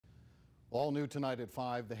All new tonight at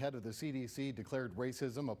 5, the head of the CDC declared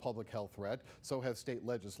racism a public health threat. So have state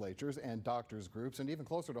legislatures and doctors groups, and even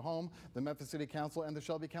closer to home, the Memphis City Council and the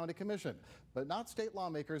Shelby County Commission. But not state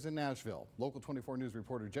lawmakers in Nashville. Local 24 News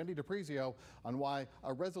reporter Jenny DiPrizio on why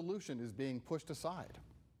a resolution is being pushed aside.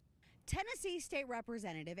 Tennessee State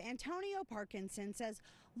Representative Antonio Parkinson says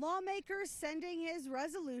lawmakers sending his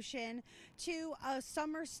resolution to a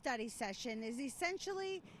summer study session is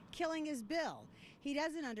essentially killing his bill. He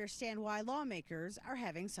doesn't understand why lawmakers are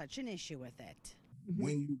having such an issue with it.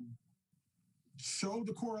 When you show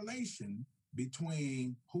the correlation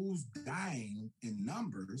between who's dying in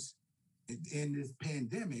numbers in this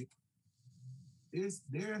pandemic, there's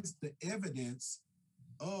the evidence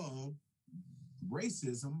of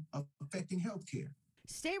racism affecting healthcare.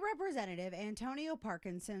 State Representative Antonio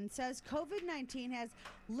Parkinson says COVID-19 has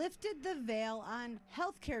lifted the veil on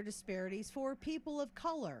healthcare disparities for people of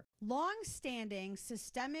color. Long-standing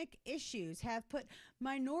systemic issues have put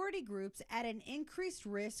minority groups at an increased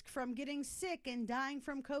risk from getting sick and dying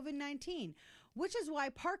from COVID-19, which is why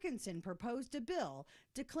Parkinson proposed a bill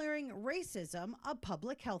declaring racism a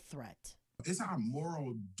public health threat. It's our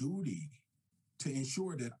moral duty to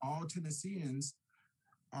ensure that all Tennesseans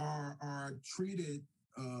are treated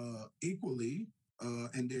equally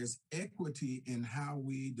and there's equity in how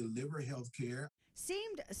we deliver health care.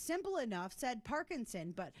 Seemed simple enough, said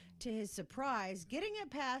Parkinson, but to his surprise, getting it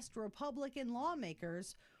past Republican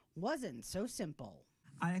lawmakers wasn't so simple.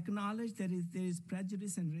 I acknowledge there is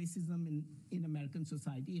prejudice and racism in American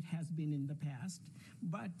society. It has been in the past.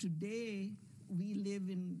 But today, we live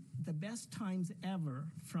in the best times ever.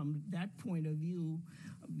 From that point of view,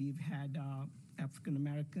 we've had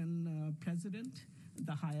African-American president,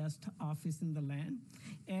 the highest office in the land,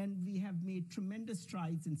 and we have made tremendous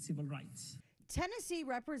strides in civil rights. Tennessee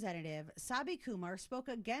Representative Shelby Kumar spoke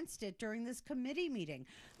against it during this committee meeting.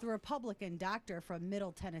 The Republican doctor from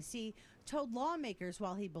Middle Tennessee told lawmakers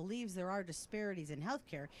while he believes there are disparities in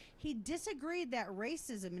healthcare, he disagreed that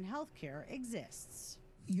racism in healthcare exists.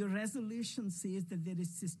 Your resolution says that there is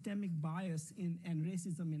systemic bias and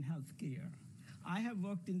racism in healthcare. I have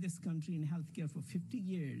worked in this country in healthcare for 50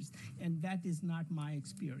 years, and that is not my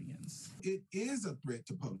experience. It is a threat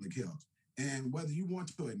to public health. And whether you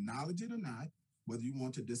want to acknowledge it or not, whether you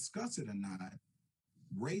want to discuss it or not,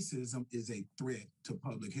 racism is a threat to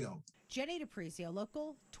public health. Jenny DiPrizio,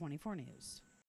 Local 24 News.